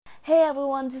Hey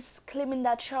everyone, this is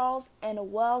Cleminda Charles,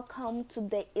 and welcome to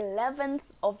the 11th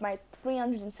of my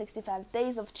 365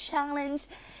 days of challenge.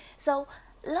 So,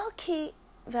 low key,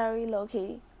 very low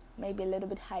key, maybe a little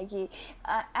bit high key.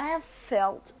 I've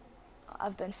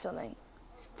been feeling,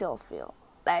 still feel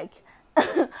like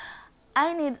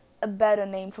I need a better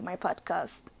name for my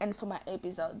podcast and for my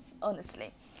episodes,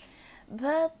 honestly.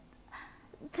 But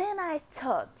then I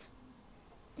thought,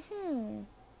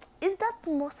 is that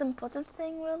the most important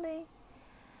thing, really?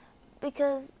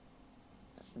 Because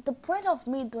the point of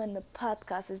me doing the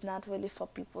podcast is not really for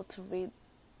people to read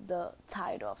the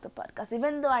title of the podcast,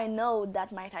 even though I know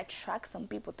that might attract some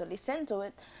people to listen to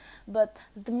it. But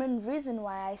the main reason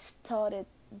why I started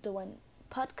doing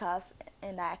podcasts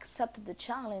and I accepted the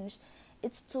challenge,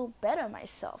 it's to better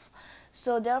myself.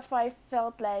 So therefore, I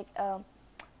felt like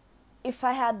if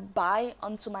I had buy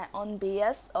onto my own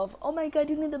BS of, oh my god,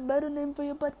 you need a better name for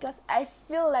your podcast, I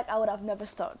feel like I would have never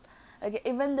started. Okay,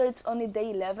 even though it's only day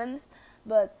 11th,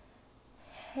 but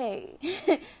hey,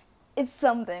 it's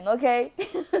something, okay?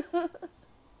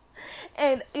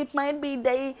 And it might be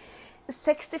day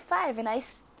 65 and I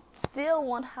still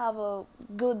won't have a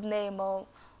good name or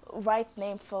right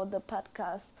name for the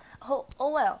podcast. Oh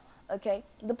well, okay?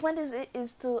 The point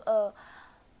is to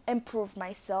improve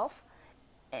myself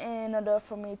in order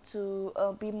for me to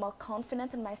be more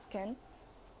confident in my skin.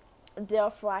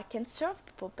 Therefore, I can serve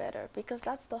people better, because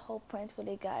that's the whole point,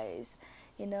 really, guys.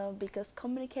 Because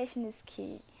communication is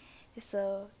key.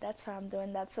 So that's why I'm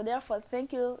doing that. So therefore,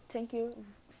 thank you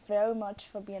very much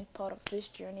for being part of this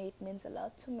journey. It means a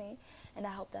lot to me, and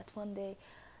I hope that one day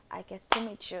I get to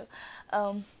meet you.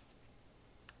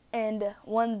 And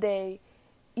one day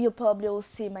you probably will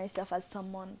see myself as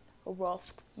someone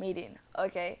worth meeting,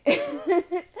 okay?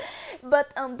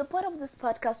 But the point of this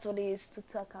podcast really is to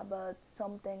talk about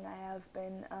something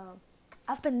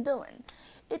I've been doing.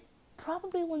 It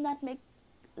probably will not make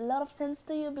a lot of sense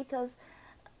to you, because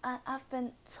I've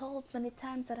been told many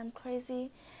times that I'm crazy.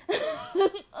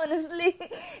 Honestly,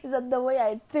 is that the way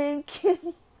I think?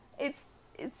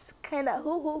 it's kind of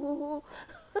hoo.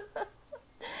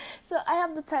 So I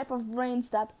have the type of brains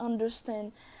that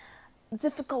understand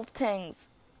difficult things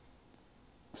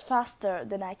faster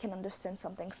than I can understand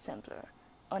something simpler,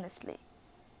 honestly.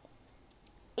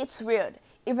 It's weird,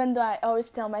 even though I always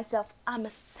tell myself I'm a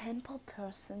simple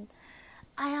person.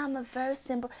 I am a very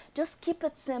simple, just keep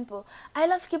it simple. I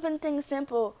love keeping things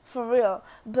simple, for real,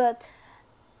 but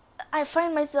I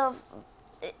find myself,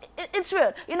 it's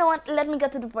weird. You know what, let me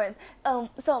get to the point.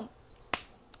 So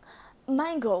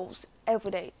my goals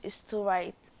every day is to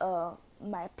write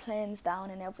my plans down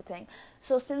and everything.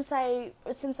 So since I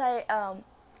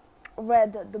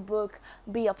read the book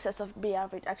Be Obsessed of Be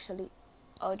Average, actually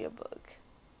audiobook,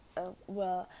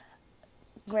 where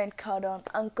Grant Cardone,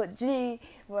 Uncle G,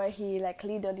 where he like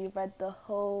literally read the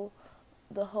whole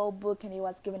book and he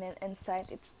was giving an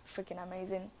insight. It's freaking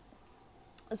amazing.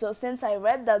 So since I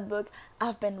read that book,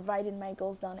 I've been writing my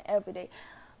goals down every day.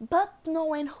 But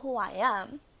knowing who I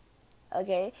am,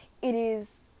 okay, it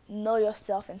is know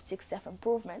yourself and seek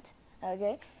self-improvement,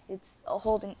 okay? It's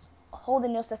holding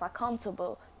yourself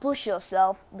accountable, push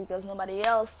yourself, because nobody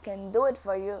else can do it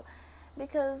for you,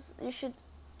 because you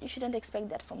shouldn't expect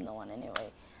that from no one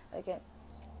anyway, okay?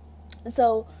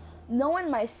 So knowing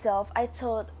myself, I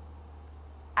told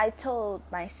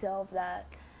myself that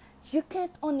you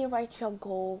can't only write your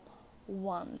goal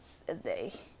once a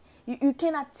day. You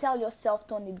cannot tell yourself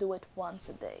to only do it once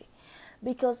a day,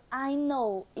 because I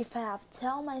know if I have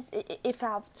told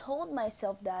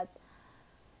myself that,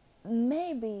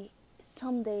 maybe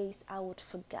some days I would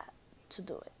forget to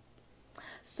do it.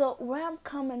 So where I'm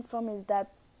coming from is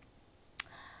that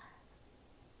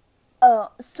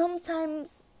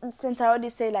sometimes, since I already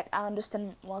say like I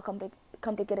understand more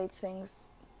complicated things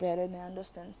better than I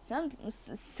understand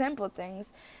simple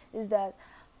things, is that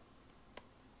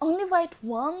only write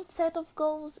one set of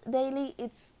goals daily,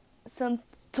 it's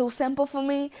too simple for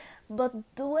me.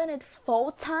 But doing it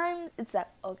 4 times, it's like,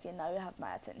 okay, now you have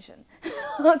my attention.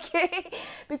 Okay?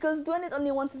 Because doing it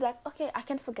only once is like, okay, I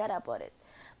can forget about it.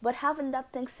 But having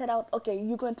that thing set out, okay,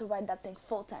 you're going to write that thing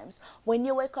 4 times. When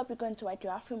you wake up, you're going to write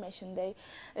your affirmation day,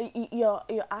 your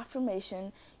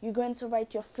affirmation. You're going to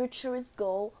write your futurist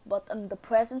goal, but in the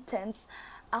present tense.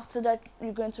 After that,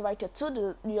 you're going to write your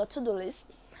to-do list.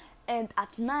 And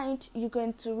at night, you're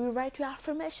going to rewrite your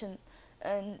affirmation.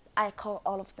 And I call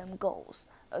all of them goals,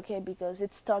 okay, because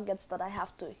it's targets that I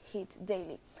have to hit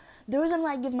daily. The reason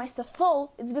why I give myself 4,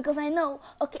 it's because I know,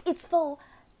 okay, it's 4,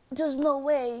 there's no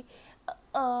way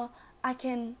I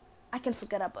can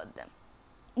forget about them.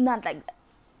 Not like that,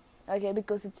 okay,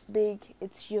 because it's big,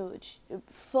 it's huge.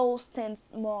 Four stands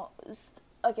more.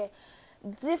 Okay,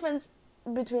 the difference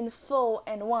between four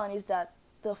and one is that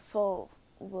the four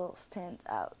will stand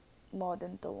out more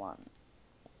than the one.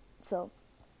 So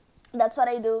that's what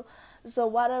I do. So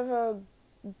whatever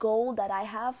goal that I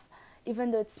have,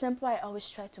 even though it's simple, I always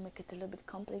try to make it a little bit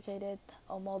complicated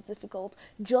or more difficult,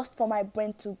 just for my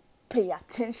brain to pay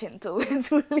attention to it.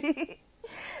 Really.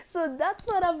 So that's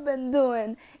what I've been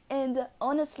doing, and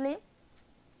honestly,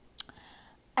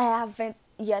 I haven't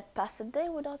yet passed a day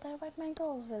without I write my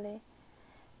goals. Really,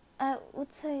 I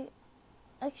would say,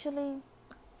 actually,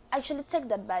 take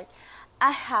that back.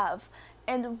 I have,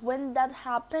 and when that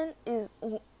happened is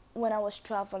when I was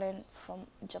traveling from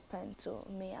Japan to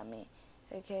Miami.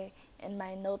 Okay, and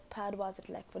my notepad was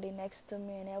like really next to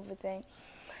me and everything.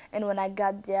 And when I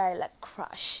got there, I like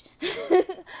crashed.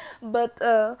 But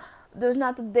there's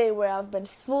not a day where I've been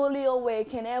fully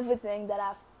awake and everything that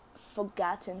I've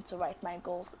forgotten to write my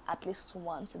goals at least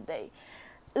once a day.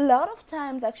 A lot of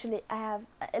times, actually,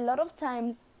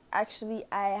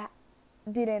 I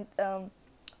didn't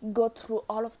go through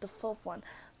all of the fourth one,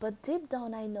 but deep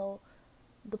down I know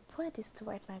the point is to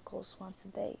write my goals once a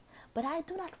day. But I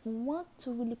do not want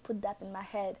to really put that in my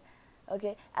head.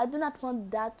 Okay, I do not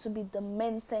want that to be the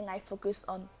main thing I focus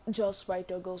on. Just write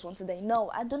your goals once a day.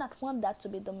 No, I do not want that to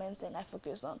be the main thing I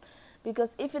focus on,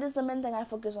 because if it is the main thing I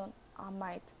focus on, I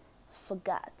might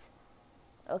forget.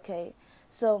 Okay,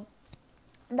 so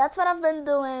that's what I've been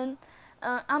doing.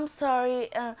 I'm sorry,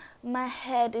 my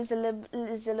head is a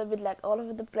little bit like all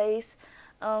over the place.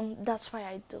 That's why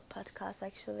I do podcasts,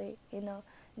 actually.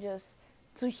 Just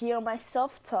to hear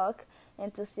myself talk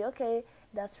and to see, okay,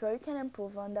 that's where you can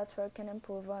improve on. That's where you can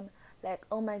improve on. Like,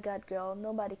 oh my God, girl,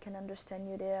 nobody can understand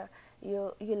you there.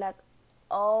 You like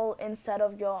all inside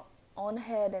of your own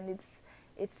head, and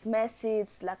it's messy.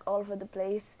 It's like all over the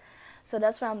place. So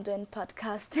that's why I'm doing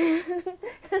podcasting.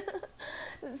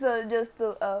 So just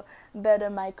to better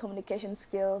my communication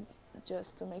skill,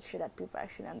 just to make sure that people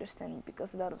actually understand me,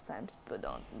 because a lot of times people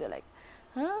don't. They're like,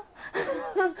 huh?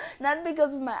 Not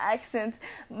because of my accent,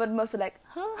 but mostly like,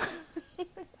 huh?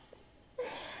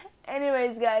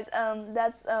 Anyways, guys,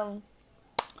 that's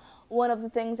one of the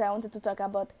things I wanted to talk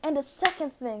about. And the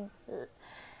second thing,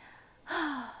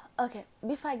 okay,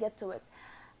 before I get to it,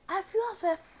 have you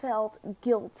ever felt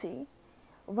guilty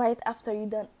right after you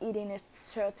done eating a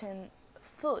certain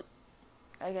food?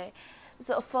 Okay,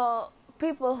 so for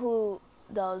people who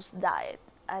does diet,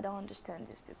 I don't understand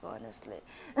these people, honestly.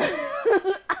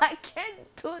 I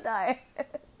can't do that.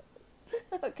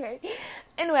 Okay.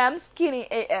 Anyway, I'm skinny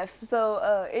AF,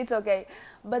 so it's okay.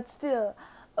 But still,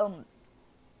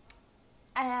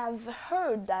 I have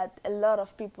heard that a lot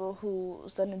of people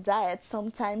who's on a diet,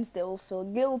 sometimes they will feel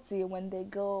guilty when they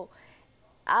go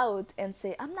out and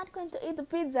say, I'm not going to eat the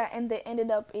pizza, and they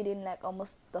ended up eating like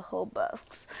almost the whole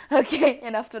box. Okay,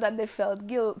 and after that they felt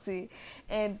guilty,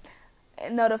 and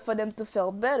in order for them to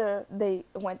feel better, they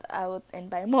went out and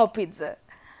buy more pizza.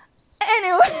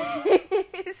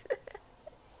 Anyways,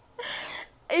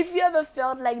 if you ever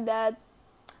felt like that,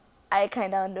 I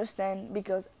kind of understand,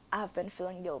 because I've been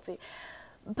feeling guilty.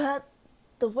 But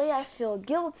the way I feel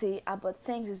guilty about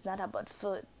things is not about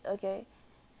food, okay?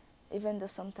 Even though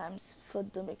sometimes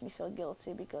food do make me feel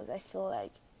guilty, because I feel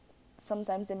like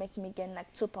sometimes they make me gain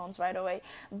like 2 pounds right away.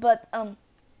 But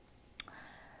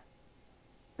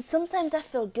sometimes I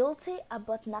feel guilty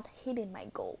about not hitting my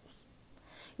goals.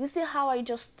 You see how I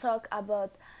just talk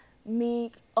about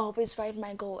me always write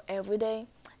my goal every day,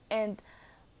 and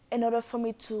in order for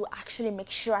me to actually make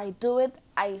sure I do it,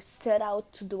 I set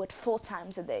out to do it 4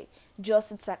 times a day.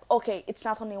 Just, it's like, okay, it's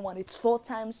not only one, it's 4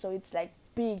 times, so it's like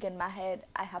big in my head.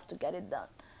 I have to get it done.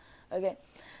 Okay,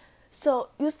 so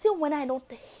you see, when I don't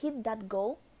hit that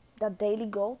goal, that daily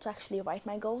goal, to actually write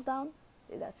my goals down,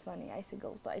 that's funny, I say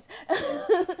goals twice.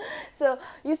 So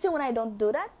you see, when I don't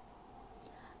do that,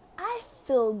 I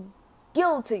feel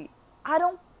guilty. I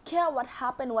don't care what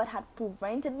happened, what had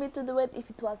prevented me to do it, if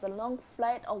it was a long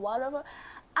flight or whatever.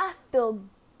 I feel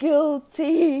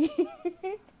guilty.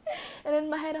 And in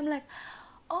my head I'm like,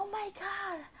 oh my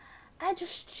God, I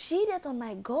just cheated on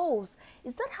my goals.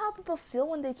 Is that how people feel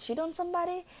when they cheat on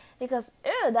somebody? Because,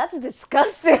 ew, that's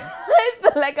disgusting. I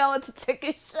feel like I want to take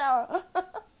a shower.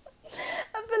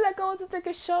 I feel like I want to take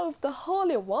a shower with the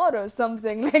holy water or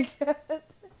something like that.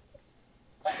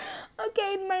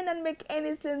 Okay, it might not make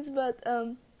any sense, but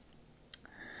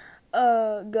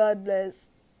God bless.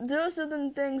 There are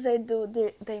certain things I do,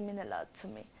 they mean a lot to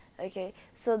me. Okay,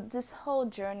 so this whole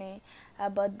journey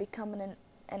about becoming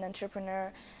an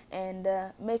entrepreneur and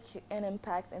make an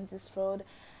impact in this road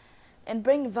and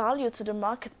bring value to the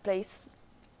marketplace,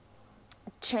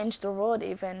 change the world.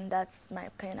 Even that's my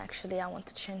plan. Actually, I want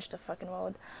to change the fucking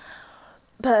world.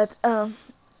 But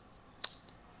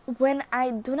when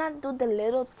I do not do the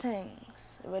little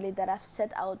things really that I've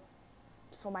set out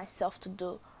for myself to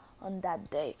do on that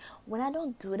day, when I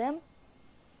don't do them,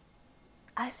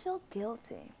 I feel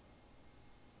guilty.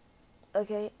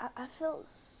 Okay, I feel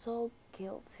so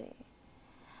guilty.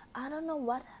 I don't know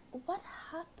what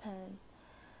happened.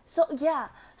 So yeah,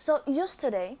 so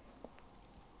yesterday,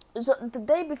 so the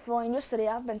day before and yesterday,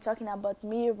 I've been talking about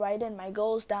me writing my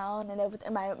goals down and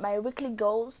everything, my weekly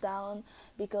goals down,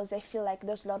 because I feel like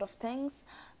there's a lot of things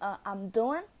I'm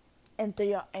doing and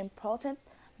they are important,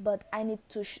 but I need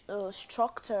to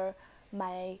structure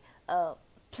my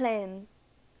plan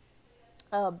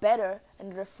better in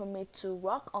order for me to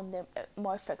work on them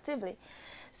more effectively.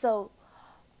 So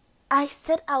I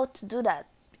set out to do that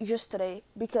yesterday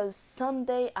because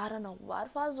Sunday, I don't know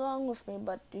what was wrong with me,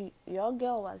 but your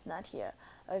girl was not here.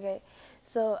 Okay,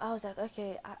 so I was like,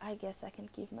 okay, I guess I can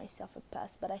give myself a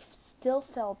pass, but I still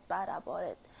felt bad about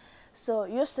it. So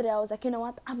yesterday I was like, you know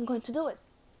what, I'm going to do it.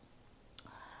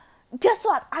 Guess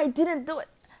what? I didn't do it.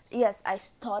 Yes, I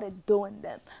started doing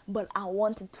them, but I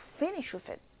wanted to finish with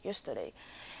it yesterday.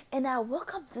 And I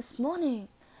woke up this morning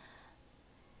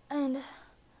and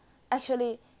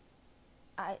actually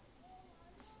I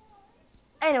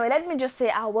anyway, let me just say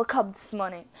I woke up this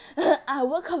morning. I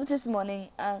woke up this morning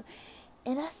and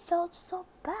I felt so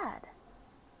bad.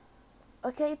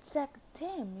 Okay, it's like,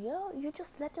 damn, you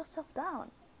just let yourself down.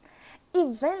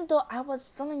 Even though I was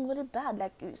feeling really bad,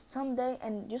 like Sunday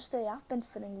and yesterday, I've been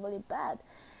feeling really bad,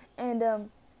 and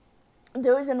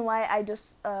the reason why I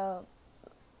just how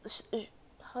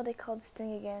they call this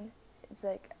thing again? It's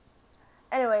like,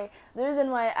 anyway, the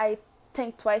reason why I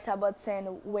think twice about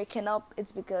saying waking up,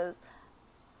 it's because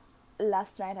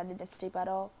last night I didn't sleep at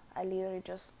all. I literally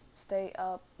just stay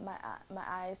up, my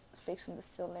eyes fixed on the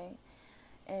ceiling,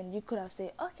 and you could have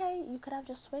said, okay, you could have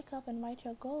just wake up and write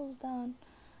your goals down.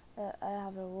 I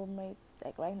have a roommate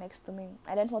like right next to me.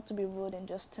 I didn't want to be rude and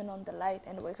just turn on the light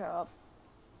and wake her up,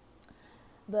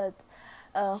 but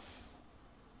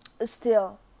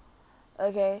still,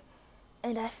 okay.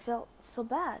 And I felt so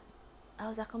bad. I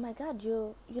was like, oh my god,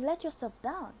 you let yourself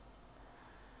down.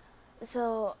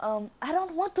 So I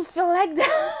don't want to feel like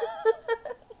that.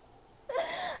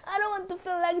 I don't want to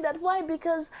feel like that. Why?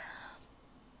 Because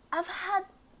I've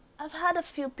had a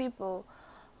few people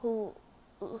who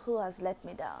has let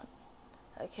me down,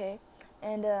 okay,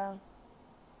 and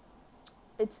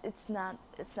it's not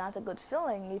a good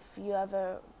feeling if you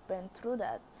ever been through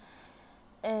that.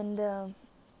 And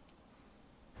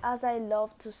as I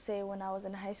love to say when I was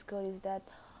in high school is that,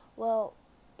 well,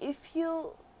 if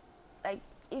you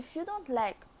if you don't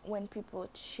like when people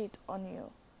cheat on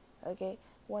you, okay,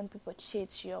 when people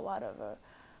cheat you or whatever,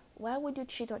 why would you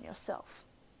cheat on yourself?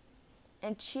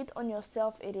 And cheat on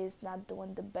yourself, it is not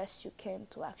doing the best you can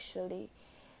to actually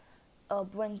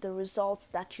bring the results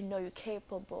that you know you're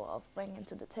capable of bringing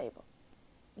to the table.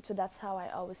 So that's how I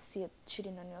always see it,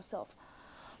 cheating on yourself.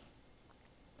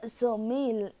 So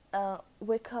me,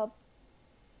 wake up,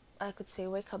 I could say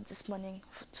wake up this morning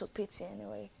to PT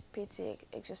anyway, PT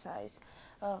exercise.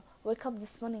 Wake up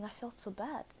this morning, I felt so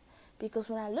bad. Because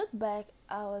when I look back,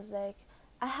 I was like,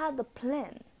 I had a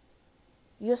plan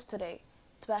yesterday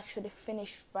to actually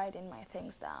finish writing my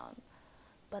things down,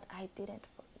 but I didn't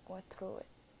go through it.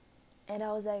 And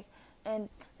I was like, and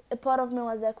a part of me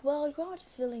was like, well, you aren't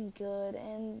feeling good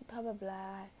and blah blah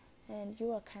blah, and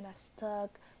you are kind of stuck,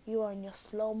 you are in your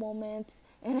slow moment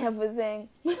and everything.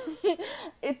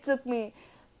 It took me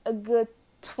a good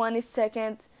 20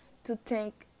 seconds to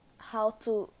think how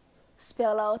to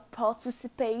spell out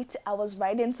participate. I was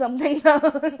writing something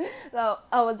down. So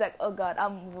I was like, oh god,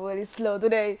 I'm really slow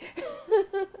today.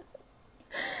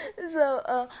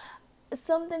 So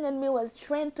something in me was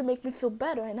trying to make me feel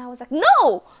better, and I was like,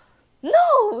 no,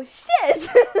 shit.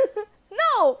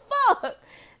 No, fuck,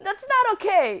 that's not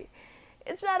okay.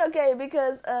 It's not okay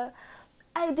because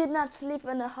I did not sleep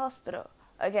in a hospital,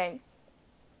 okay.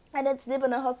 I didn't sleep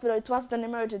in a hospital. It was an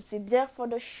emergency. Therefore,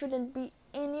 there shouldn't be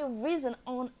any reason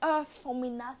on earth for me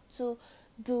not to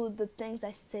do the things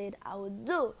I said I would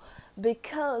do.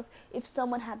 Because if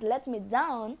someone had let me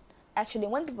down, actually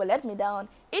when people let me down,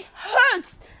 it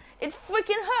hurts. It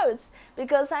freaking hurts.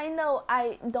 Because I know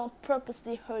I don't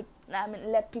purposely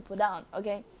let people down,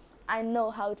 okay? I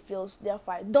know how it feels,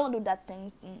 therefore I don't do that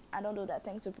thing. I don't do that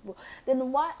thing to people.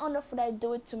 Then why on earth would I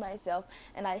do it to myself?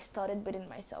 And I started beating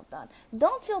myself down.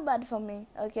 Don't feel bad for me,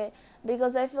 okay?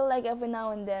 Because I feel like every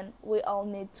now and then we all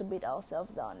need to beat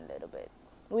ourselves down a little bit.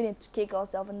 We need to kick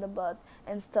ourselves in the butt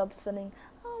and stop feeling,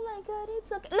 oh my god,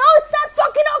 it's okay. No, it's not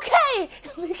fucking okay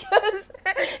because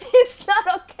it's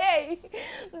not okay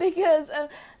because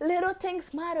little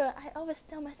things matter. I always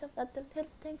tell myself that the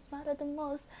little things matter the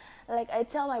most. Like I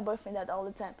tell my boyfriend that all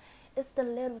the time. It's the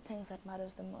little things that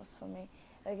matters the most for me.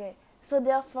 Okay, so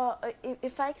therefore,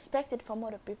 if I expect it from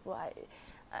other people, I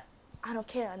don't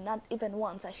care. Not even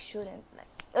once. I shouldn't.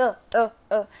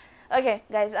 Okay,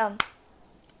 guys.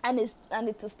 I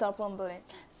need to stop rumbling.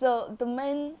 So the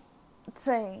main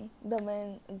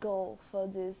goal for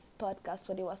this podcast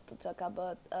really was to talk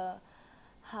about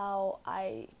how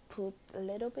I put a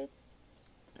little bit,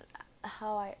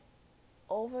 how I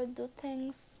overdo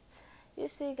things. You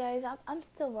see, guys, I'm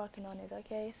still working on it.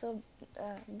 Okay, so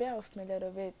bear with me a little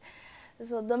bit.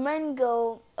 So the main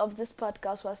goal of this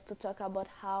podcast was to talk about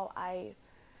how I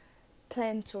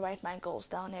plan to write my goals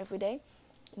down every day,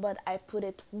 but I put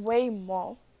it way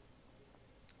more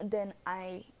than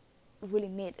I really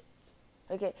need.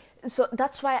 Okay, so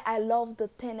that's why I love the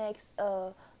 10x,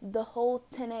 the whole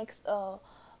 10x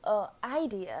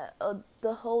idea,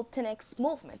 the whole 10x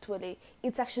movement. Really,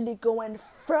 it's actually going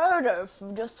further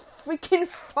from just freaking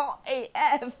 4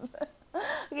 a.m.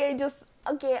 Okay, just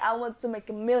okay. I want to make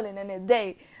 1 million in a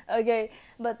day. Okay,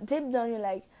 but deep down you're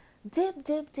like, deep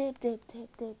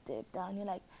down you're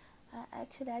like,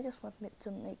 actually I just want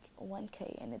to make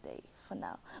 1K in a day for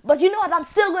now. But you know what? I'm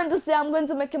still going to say I'm going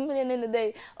to make 1 million in a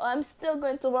day, or I'm still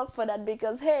going to work for that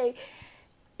because hey,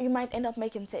 you might end up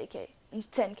making 10K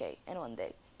in one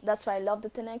day. That's why I love the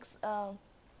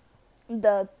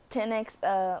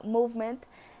 10x movement,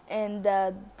 and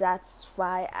that's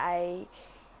why I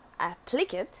apply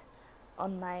it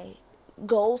on my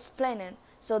goals planning.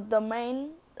 So the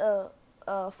main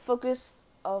focus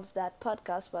of that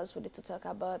podcast was really to talk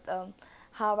about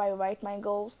how I write my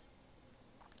goals,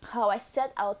 how I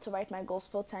set out to write my goals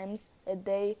 4 times a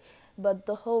day, but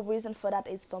the whole reason for that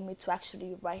is for me to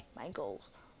actually write my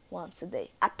goals once a day,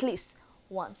 at least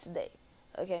once a day.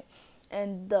 Okay,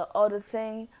 and the other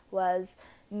thing was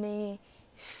me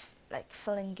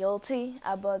feeling guilty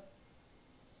about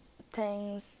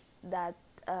things that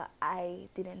I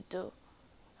didn't do.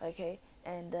 Okay,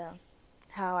 and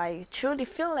how I truly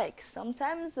feel like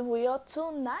sometimes we are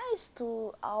too nice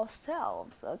to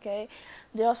ourselves. Okay,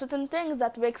 there are certain things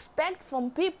that we expect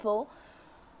from people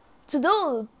to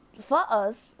do for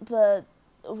us, but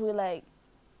we're like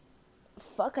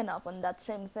fucking up on that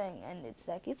same thing, and it's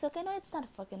like, it's okay. No, it's not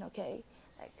fucking okay.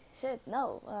 Like shit,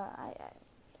 no.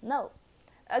 No.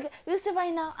 Okay, you see,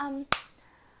 right now I'm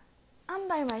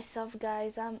by myself,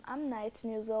 guys. I'm 19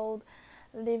 years old,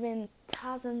 living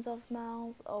thousands of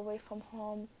miles away from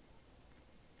home.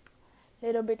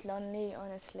 Little bit lonely,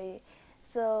 honestly.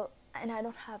 So, and I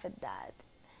don't have a dad,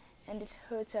 and it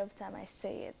hurts every time I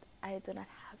say it. I do not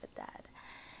have a dad.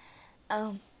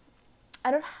 I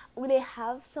don't really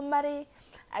have somebody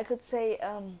I could say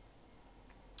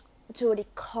to really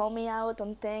call me out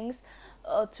on things,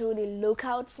 or to really look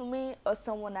out for me, or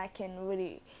someone I can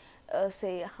really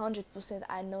say 100%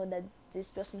 I know that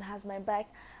this person has my back.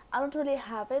 I don't really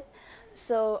have it,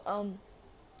 so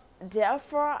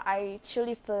therefore I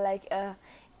truly feel like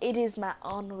it is my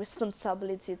own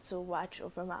responsibility to watch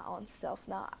over my own self.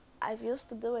 Now I've used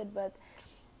to do it, but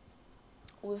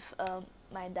with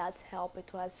my dad's help it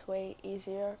was way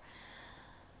easier,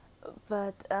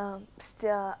 but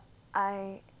still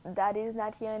dad is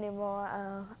not here anymore.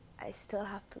 I still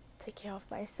have to take care of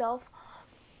myself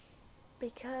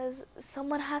because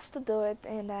someone has to do it,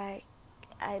 and I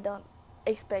don't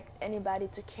expect anybody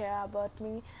to care about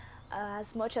me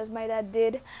as much as my dad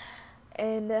did.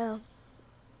 And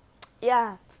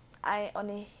yeah, I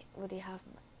only really have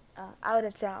I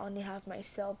wouldn't say I only have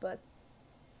myself, but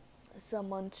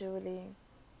someone to really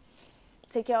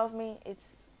take care of me.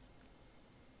 It's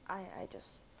I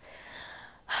just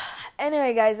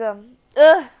anyway, guys,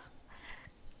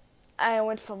 I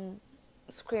went from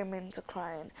screaming to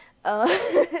crying,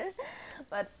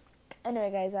 but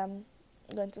anyway, guys, I'm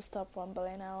going to stop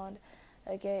rambling around.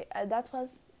 Okay, that was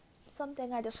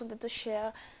something I just wanted to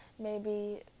share.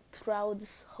 Maybe throughout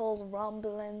this whole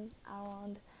rambling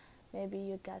around, maybe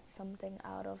you got something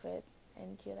out of it,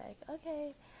 and you're like,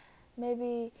 okay,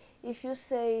 maybe if you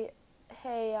say,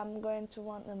 hey, I'm going to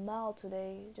run a mile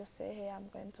today, just say, hey, I'm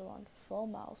going to run 4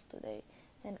 miles today,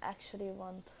 and actually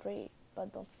run 3,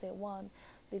 but don't say 1,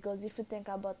 because if you think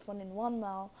about running 1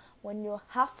 mile, when you're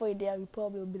halfway there, you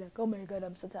probably will be like, oh my god,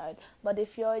 I'm so tired. But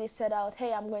if you already set out,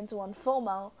 hey, I'm going to run 4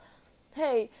 miles,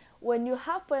 hey, when you're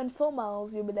halfway in 4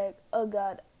 miles, you'll be like, oh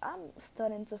god, I'm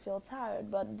starting to feel tired,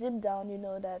 but deep down, you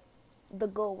know that the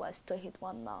goal was to hit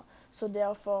 1 mile. So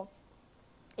therefore,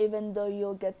 even though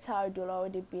you'll get tired, you'll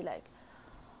already be like,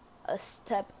 a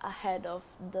step ahead of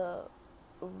the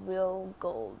real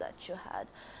goal that you had.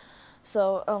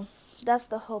 So that's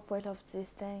the whole point of this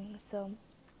thing. So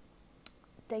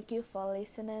thank you for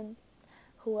listening.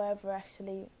 Whoever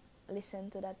actually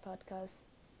listened to that podcast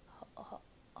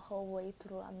whole way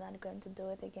through, I'm not going to do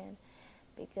it again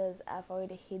because I've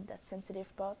already hit that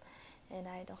sensitive part, and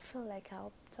I don't feel like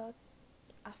I'll talk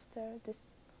after this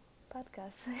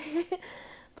podcast.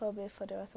 Probably for the rest